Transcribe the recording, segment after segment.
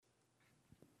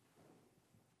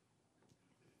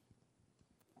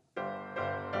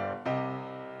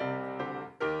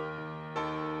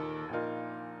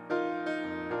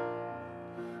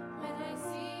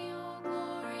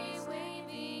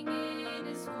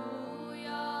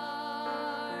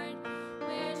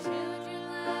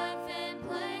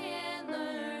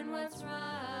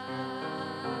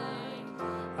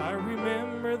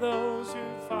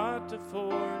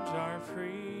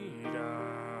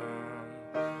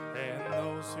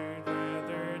those who'd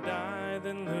rather die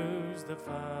than lose the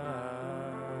fight.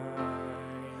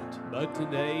 But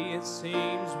today it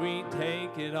seems we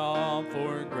take it all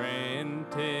for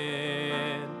granted,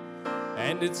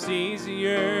 and it's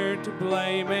easier to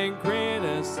blame and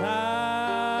criticize.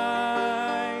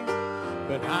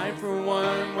 But I for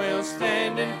one will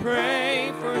stand and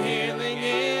pray for healing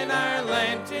in our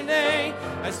land today.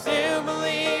 I still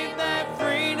believe that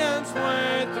freedom's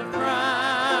worth the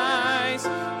price.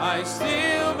 I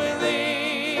still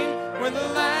believe we're the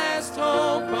last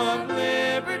hope of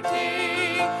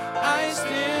liberty. I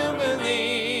still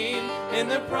believe in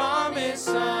the promise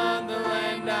of the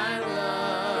land I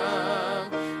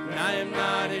love. And I am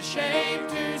not ashamed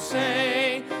to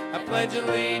say I pledge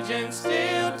allegiance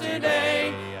still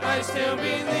today. I still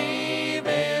believe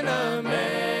in America.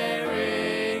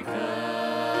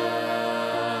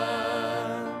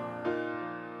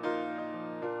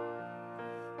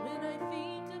 When I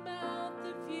think about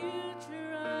the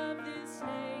future of this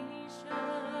nation,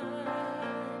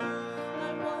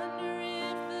 I wonder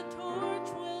if the torch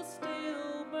will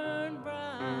still burn bright.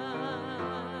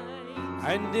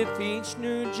 And if each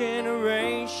new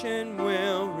generation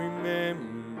will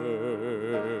remember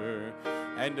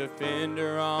and defend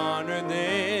her honor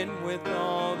then with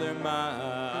all their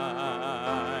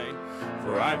might.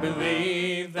 For I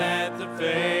believe that the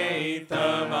faith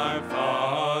of our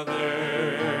fathers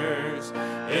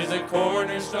is a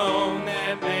cornerstone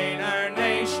that made our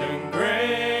nation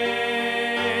great.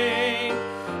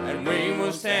 And we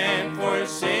will stand for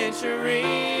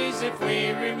centuries if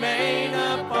we remain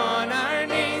upon our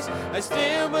knees. I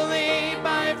still believe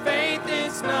by faith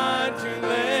it's not too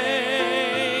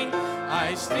late.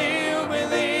 I still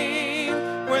believe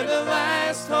we're the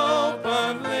last hope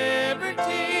of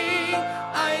liberty.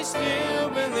 I still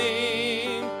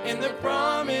believe in the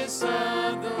promise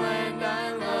of the land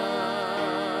I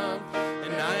love.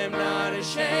 And I am not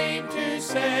ashamed to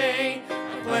say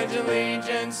I pledge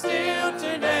allegiance still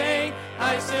today.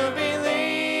 I still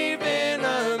believe in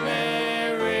America.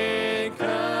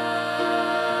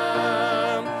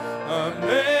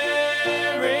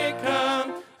 America,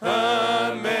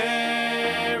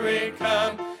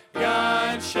 America,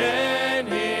 God shed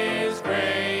His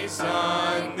grace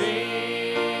on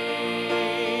thee.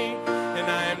 And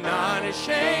I am not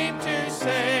ashamed to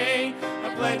say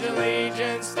I pledge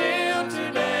allegiance still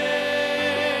today.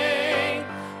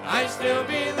 I still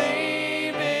believe